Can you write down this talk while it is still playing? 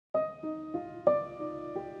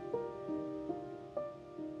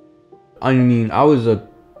I mean, I was a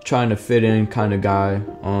trying to fit in kind of guy,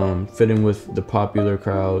 fit in with the popular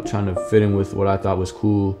crowd, trying to fit in with what I thought was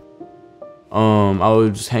cool. I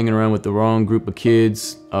was just hanging around with the wrong group of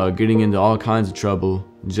kids, getting into all kinds of trouble,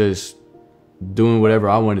 just doing whatever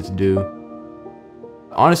I wanted to do.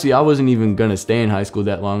 Honestly, I wasn't even gonna stay in high school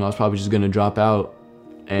that long. I was probably just gonna drop out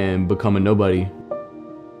and become a nobody.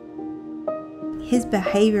 His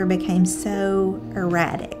behavior became so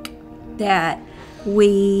erratic that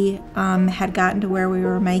we had gotten to where we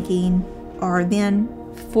were making our then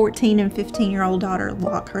 14 and 15-year-old daughter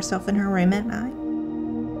lock herself in her room at night.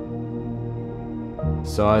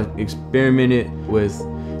 So I experimented with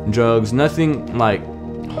drugs, nothing like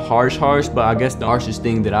harsh, but I guess the harshest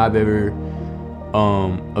thing that I've ever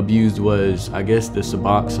abused was, I guess, the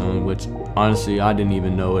Suboxone, which honestly I didn't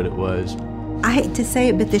even know what it was. I hate to say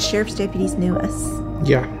it, but the sheriff's deputies knew us.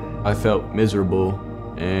 Yeah. I felt miserable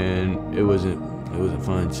and it wasn't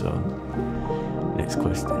fun, so next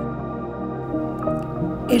question.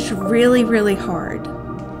 It's really, really hard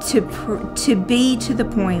to be to the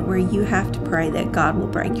point where you have to pray that God will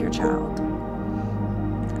break your child.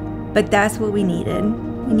 But that's what we needed.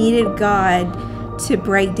 We needed God to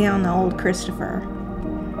break down the old Christopher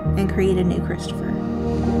and create a new Christopher.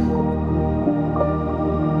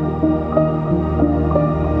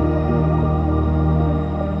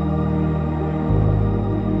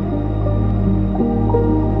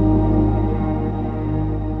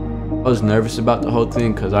 I was nervous about the whole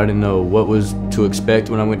thing because I didn't know what was to expect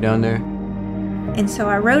when I went down there. And so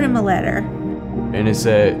I wrote him a letter. And it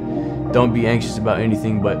said, don't be anxious about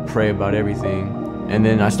anything but pray about everything. And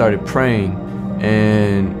then I started praying,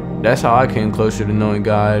 and that's how I came closer to knowing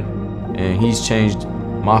God. And He's changed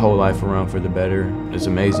my whole life around for the better. It's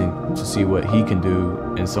amazing to see what He can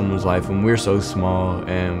do in someone's life when we're so small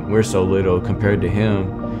and we're so little compared to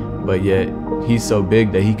Him, but yet He's so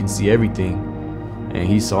big that He can see everything. And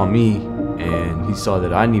He saw me, and He saw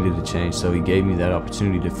that I needed to change, so He gave me that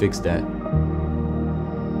opportunity to fix that.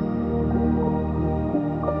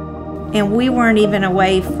 And we weren't even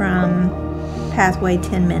away from Pathway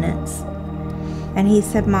 10 minutes. And he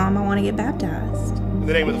said, Mom, I want to get baptized. In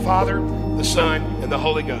the name of the Father, the Son, and the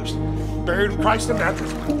Holy Ghost. Buried with Christ in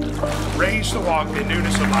baptism, raised to walk in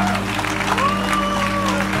newness of life.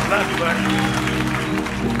 Love you, buddy.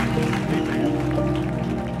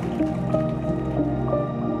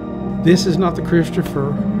 This is not the Christopher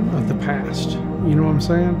of the past. You know what I'm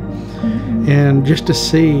saying? Mm-hmm. And just to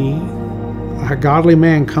see a godly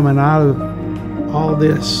man coming out of all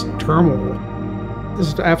this turmoil, this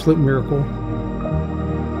is an absolute miracle.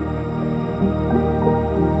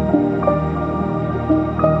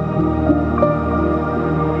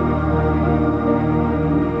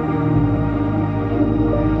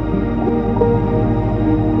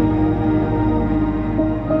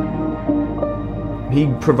 He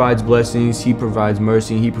provides blessings, He provides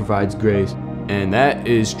mercy, He provides grace. And that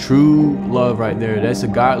is true love right there. That's a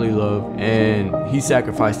godly love. And He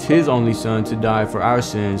sacrificed His only Son to die for our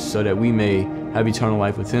sins so that we may have eternal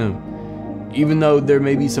life with Him. Even though there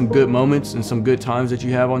may be some good moments and some good times that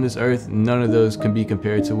you have on this earth, none of those can be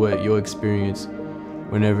compared to what you'll experience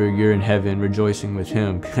whenever you're in heaven rejoicing with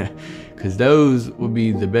Him. Because those will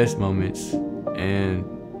be the best moments and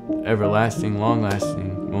everlasting,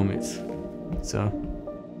 long-lasting moments. So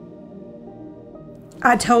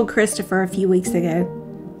I told Christopher a few weeks ago,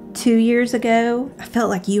 2 years ago, I felt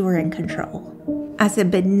like you were in control. I said,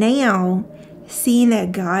 but now, seeing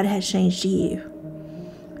that God has changed you,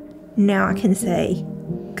 now I can say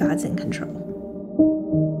God's in control.